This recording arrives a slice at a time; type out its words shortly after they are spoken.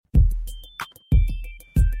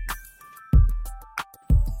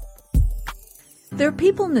There are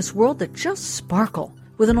people in this world that just sparkle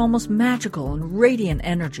with an almost magical and radiant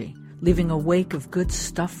energy, leaving a wake of good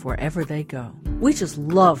stuff wherever they go. We just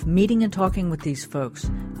love meeting and talking with these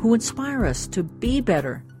folks who inspire us to be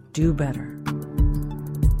better, do better.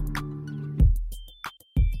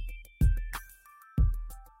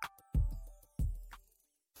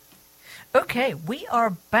 Okay, we are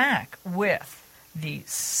back with the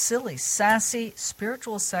silly, sassy,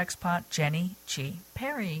 spiritual sexpot, Jenny G.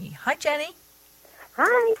 Perry. Hi, Jenny.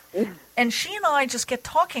 Hi. And she and I just get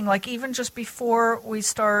talking, like even just before we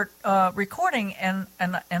start recording, and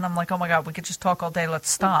I'm like, oh my God, we could just talk all day. Let's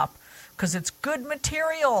stop, because it's good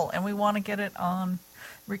material, and we want to get it on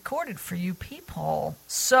recorded for you people.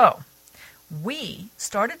 So we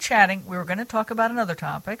started chatting. We were going to talk about another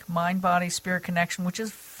topic, mind, body, spirit connection, which is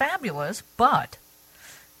fabulous, but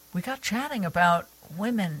we got chatting about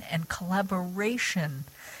women and collaboration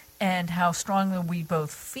and how strongly we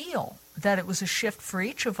both feel that it was a shift for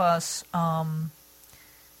each of us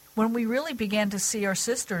when we really began to see our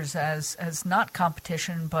sisters as not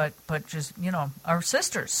competition, but just, our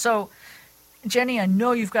sisters. So, Jenny, I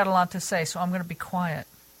know you've got a lot to say, so I'm going to be quiet.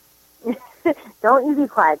 Don't you be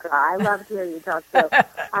quiet, girl. I love to hear you talk, too.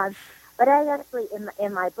 But I actually,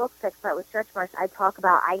 in my book, Sex Part with Stretch Marks, I talk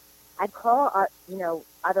about, I call,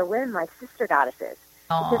 other women my sister goddesses.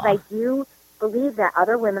 Aww. Because I do believe that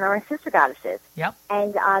other women are my sister goddesses. Yep.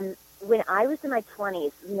 And when I was in my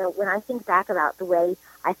 20s, when I think back about the way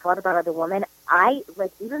I thought about other women,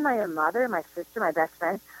 even my own mother, my sister, my best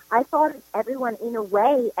friend, I thought of everyone in a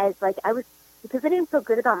way as because I didn't feel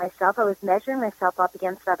good about myself, I was measuring myself up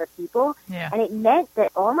against other people. Yeah. And it meant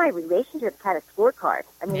that all my relationships had a scorecard.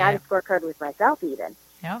 I mean, I had a scorecard with myself even.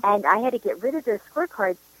 Yeah. And I had to get rid of those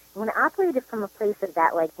scorecards. When I operated from a place of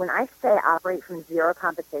that, when I say I operate from zero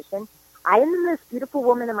competition, I am the most beautiful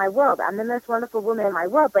woman in my world. I'm the most wonderful woman in my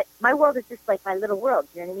world, but my world is just like my little world,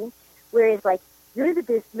 you know what I mean? Whereas, you're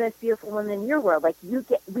the most beautiful woman in your world.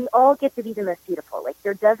 We all get to be the most beautiful.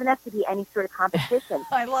 There doesn't have to be any sort of competition.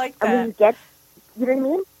 I like that. And when you know what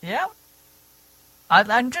I mean? Yeah.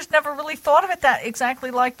 I just never really thought of it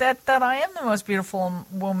exactly like that I am the most beautiful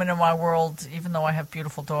woman in my world, even though I have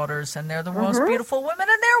beautiful daughters, and they're the most beautiful women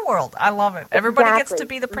in their world. I love it. Everybody gets to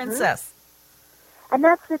be the princess. And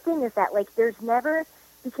that's the thing is that, there's never,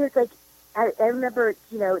 because, I remember,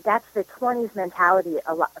 that's the 20s mentality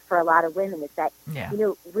for a lot of women is that,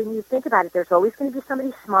 when you think about it, there's always going to be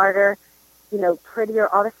somebody smarter, prettier,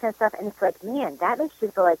 all this kind of stuff, and it's like, man, that makes you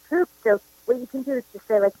feel like poop. So what you can do is just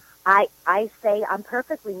say, I say I'm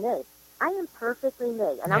perfectly me. I am perfectly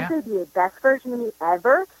me, and I'm going to be the best version of me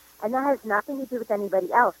ever, and that has nothing to do with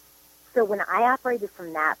anybody else. So when I operated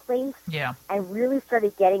from that place and really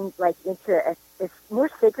started getting, into a more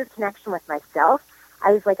sacred connection with myself,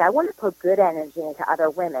 I was I want to put good energy into other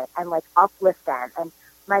women and, uplift them. And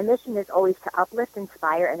my mission is always to uplift,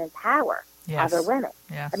 inspire, and empower other women.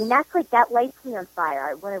 Yes. I mean, that's that lights me on fire.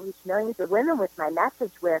 I want to reach millions of women with my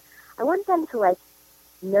message where I want them to,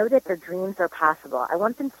 know that their dreams are possible. I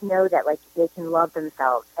want them to know that, they can love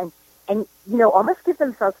themselves and almost give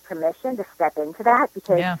themselves permission to step into that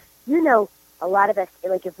because, a lot of us,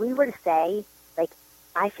 if we were to say,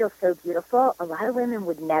 I feel so beautiful, a lot of women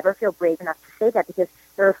would never feel brave enough to say that because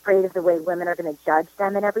they're afraid of the way women are going to judge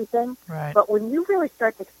them and everything. Right. But when you really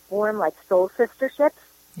start to form, soul sisterships,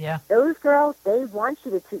 those girls, they want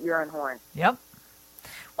you to toot your own horn. Yep.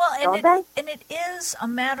 Well, and it is a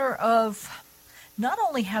matter of not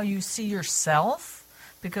only how you see yourself,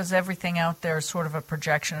 because everything out there is sort of a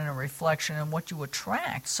projection and a reflection and what you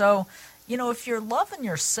attract. So, if you're loving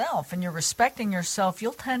yourself and you're respecting yourself,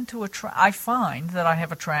 you'll tend to attract. I find that I have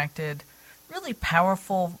attracted really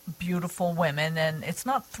powerful, beautiful women, and it's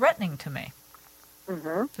not threatening to me.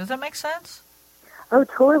 Mm-hmm. Does that make sense? Oh,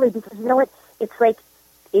 totally, because you know what?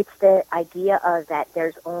 It's the idea of that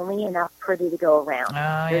there's only enough pretty to go around.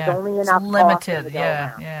 There's only enough limited, to go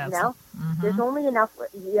around. There's only enough,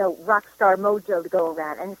 rock star mojo to go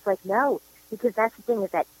around. And it's no, because that's the thing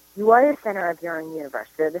is that you are the center of your own universe.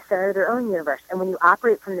 They're the center of their own universe. And when you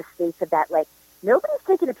operate from the space of that, nobody's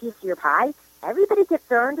taking a piece of your pie. Everybody gets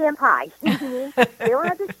their own damn pie. You know what I mean? They don't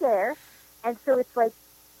have to share. And so it's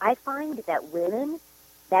I find that women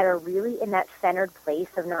that are really in that centered place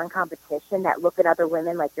of non-competition, that look at other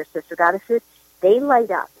women like their sister goddesses, they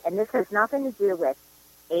light up. And this has nothing to do with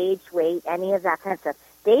age, weight, any of that kind of stuff.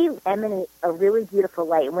 They emanate a really beautiful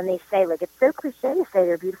light. And when they say, it's so cliche to say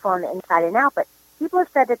they're beautiful on the inside and out, but people have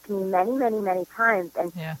said that to me many, many, many times.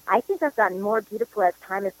 And I think I've gotten more beautiful as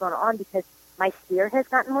time has gone on because my spirit has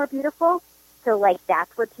gotten more beautiful. So,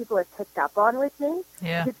 that's what people have picked up on with me.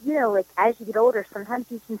 Yeah. Because, as you get older, sometimes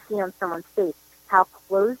you can see on someone's face how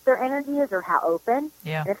closed their energy is or how open.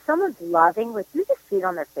 Yeah. And if someone's loving, like, you just see it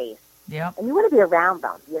on their face. Yeah. And you want to be around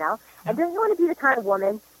them, you know? Yeah. And don't you want to be the kind of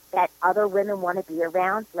woman that other women want to be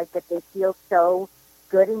around, like that they feel so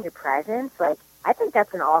good in your presence? Like, I think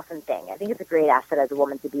that's an awesome thing. I think it's a great asset as a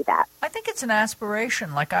woman to be that. I think it's an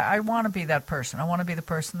aspiration. Like, I want to be that person. I want to be the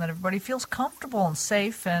person that everybody feels comfortable and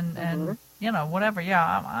safe and you know, whatever.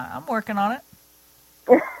 Yeah, I'm working on it.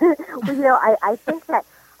 Well, you know, I think that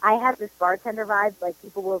I have this bartender vibe. Like,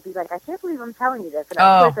 people will be like, I can't believe I'm telling you this. And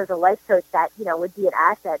of course, as a life coach, that, you know, would be an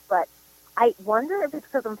asset. But I wonder if it's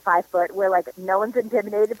because I'm 5 foot, where, like, no one's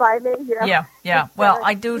intimidated by me, you know? Yeah, yeah. Well,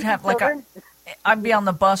 I do have, like, children. I'd be on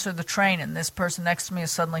the bus or the train, and this person next to me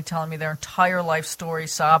is suddenly telling me their entire life story,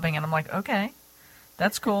 sobbing, and I'm like, okay,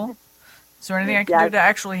 that's cool. Is there anything I can do to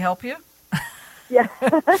actually help you? Yeah.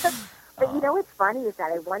 But you know what's funny is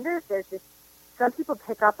that I wonder if there's just, some people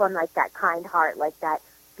pick up on, like, that kind heart, like that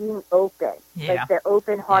being open, like their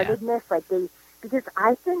open-heartedness, like they, because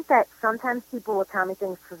I think that sometimes people will tell me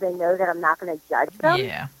things because they know that I'm not going to judge them.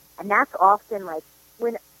 Yeah. And that's often, like,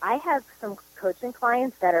 when I have some coaching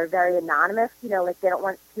clients that are very anonymous, you know, like they don't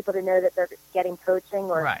want people to know that they're getting coaching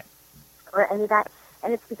or any of that.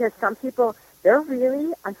 And it's because some people, they're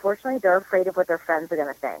really, unfortunately, they're afraid of what their friends are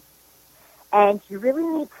going to think. And you really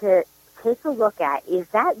need to take a look at, is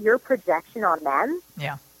that your projection on them?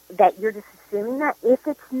 Yeah. That you're just assuming that? If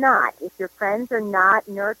it's not, if your friends are not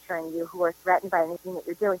nurturing you, who are threatened by anything that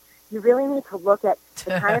you're doing, you really need to look at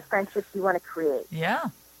the kind of friendships you want to create. Yeah,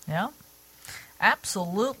 yeah.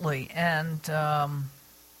 Absolutely. And,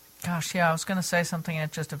 gosh, yeah, I was going to say something and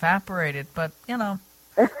it just evaporated, but, you know.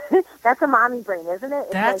 That's a mommy brain, isn't it?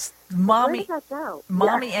 It's that's like, mommy, where does that go?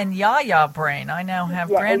 mommy and Yaya brain. I now have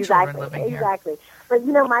grandchildren living here. Exactly. But,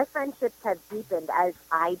 you know, my friendships have deepened as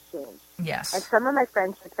I changed. Yes. And some of my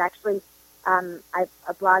friendships actually, I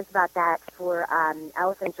blogged about that for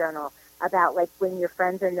Elephant Journal, about, like, when your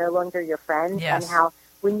friends are no longer your friends, and how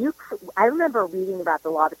when you, I remember reading about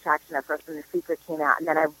the law of attraction at first when The Secret came out, and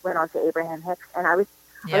then I went on to Abraham Hicks, and I was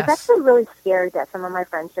actually really scared that some of my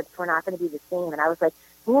friendships were not going to be the same, and I was like,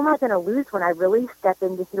 who am I going to lose when I really step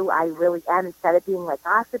into who I really am, instead of being, like,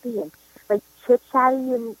 gossipy and, like, chit-chatty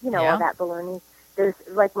and, you know, all that baloney. There's,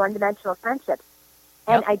 like, one-dimensional friendships.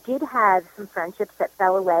 And I did have some friendships that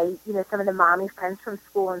fell away, you know, some of the mommy friends from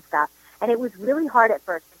school and stuff. And it was really hard at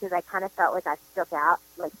first because I kind of felt like I stuck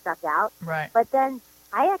out. Right. But then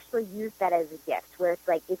I actually used that as a gift, where it's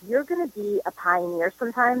like, if you're going to be a pioneer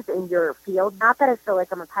sometimes in your field, not that I feel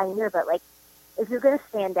like I'm a pioneer, but, like, if you're going to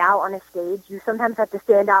stand out on a stage, you sometimes have to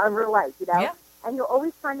stand out in real life, you know? Yeah. And you'll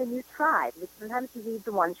always find a new tribe. Like, sometimes you leave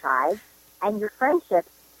the one tribe, and your friendships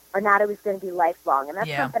are not always going to be lifelong. And that's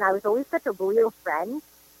something, I was always such a loyal friend,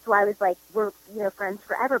 so I was like, we're, you know, friends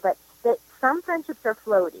forever. But some friendships are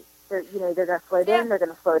floaty. They're, you know, they're going to float in, they're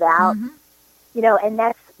going to float out. Mm-hmm. You know, and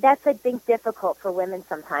that's, I think, difficult for women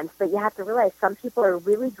sometimes. But you have to realize some people are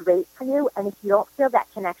really great for you, and if you don't feel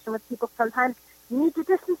that connection with people sometimes, you need to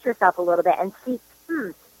distance yourself a little bit and see,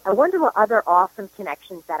 I wonder what other awesome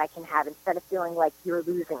connections that I can have, instead of feeling like you're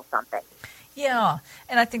losing something. Yeah,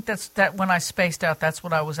 and I think that when I spaced out, that's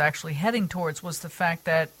what I was actually heading towards, was the fact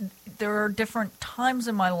that there are different times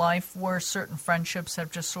in my life where certain friendships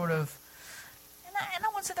have just sort of, and I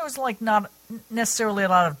wouldn't say there was, like, not necessarily a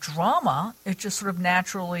lot of drama, it just sort of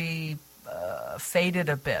naturally faded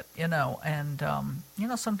a bit, you know, and, you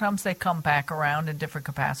know, sometimes they come back around in different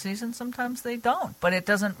capacities and sometimes they don't, but it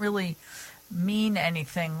doesn't really mean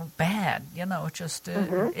anything bad, you know, it just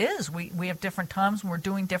is. We have different times when we're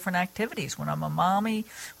doing different activities. When I'm a mommy,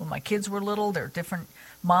 when my kids were little, there are different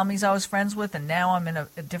mommies I was friends with, and now I'm in a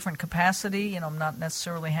different capacity, you know, I'm not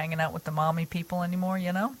necessarily hanging out with the mommy people anymore,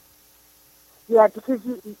 you know? Yeah, because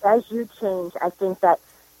as you change, I think that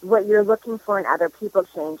what you're looking for in other people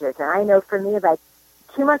changes. And I know for me, like,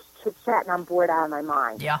 too much chit-chat and I'm bored out of my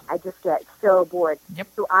mind. Yeah. I just get so bored. Yep.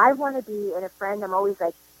 So I want to be in a friend, I'm always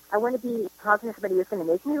like, I want to be talking to somebody who's going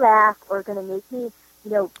to make me laugh or going to make me,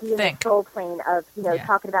 you know, be in the soul plane of, you know,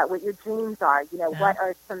 talking about what your dreams are, you know, what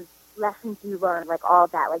are some lessons you learned, like all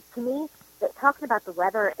of that. Like, to me, talking about the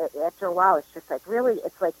weather after a while, it's just like, really,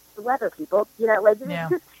 it's like the weather, people. You know, like, isn't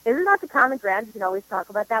that the common ground? You can always talk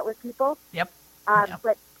about that with people. Yep.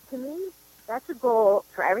 But to me, that's a goal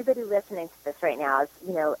for everybody listening to this right now, is,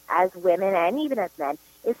 you know, as women and even as men,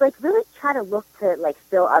 is, like, really try to look to, like,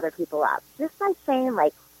 fill other people up. Just by saying,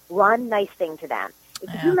 like, one nice thing to them.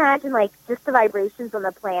 Could you imagine, like, just the vibrations on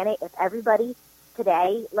the planet if everybody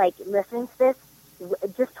today, like, listening to this,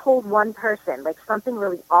 just told one person, like, something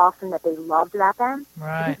really awesome that they loved about them?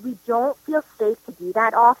 Right. Because we don't feel safe to do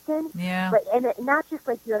that often. Yeah. But, and not just,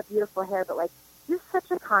 like, you have beautiful hair, but, like, you have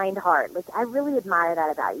such a kind heart. Like, I really admire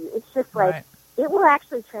that about you. It's just like, Right. it will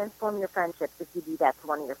actually transform your friendships if you do that to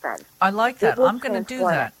one of your friends. I like that. will I'm going to do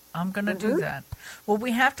transform that. it. I'm going to do that. Well,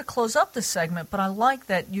 we have to close up this segment, but I like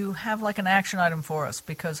that you have like an action item for us,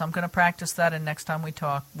 because I'm going to practice that, and next time we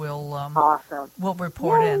talk, Awesome. we'll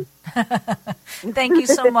report Yay. in. Thank you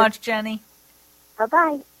so much, Jenny.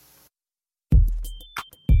 Bye-bye.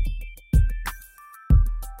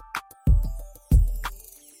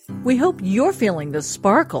 We hope you're feeling the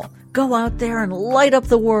sparkle. Go out there and light up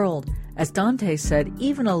the world. As Dante said,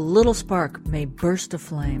 even a little spark may burst a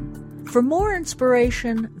flame. For more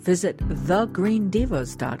inspiration, visit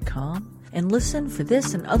thegreendivas.com and listen for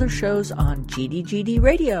this and other shows on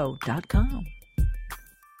gdgdradio.com.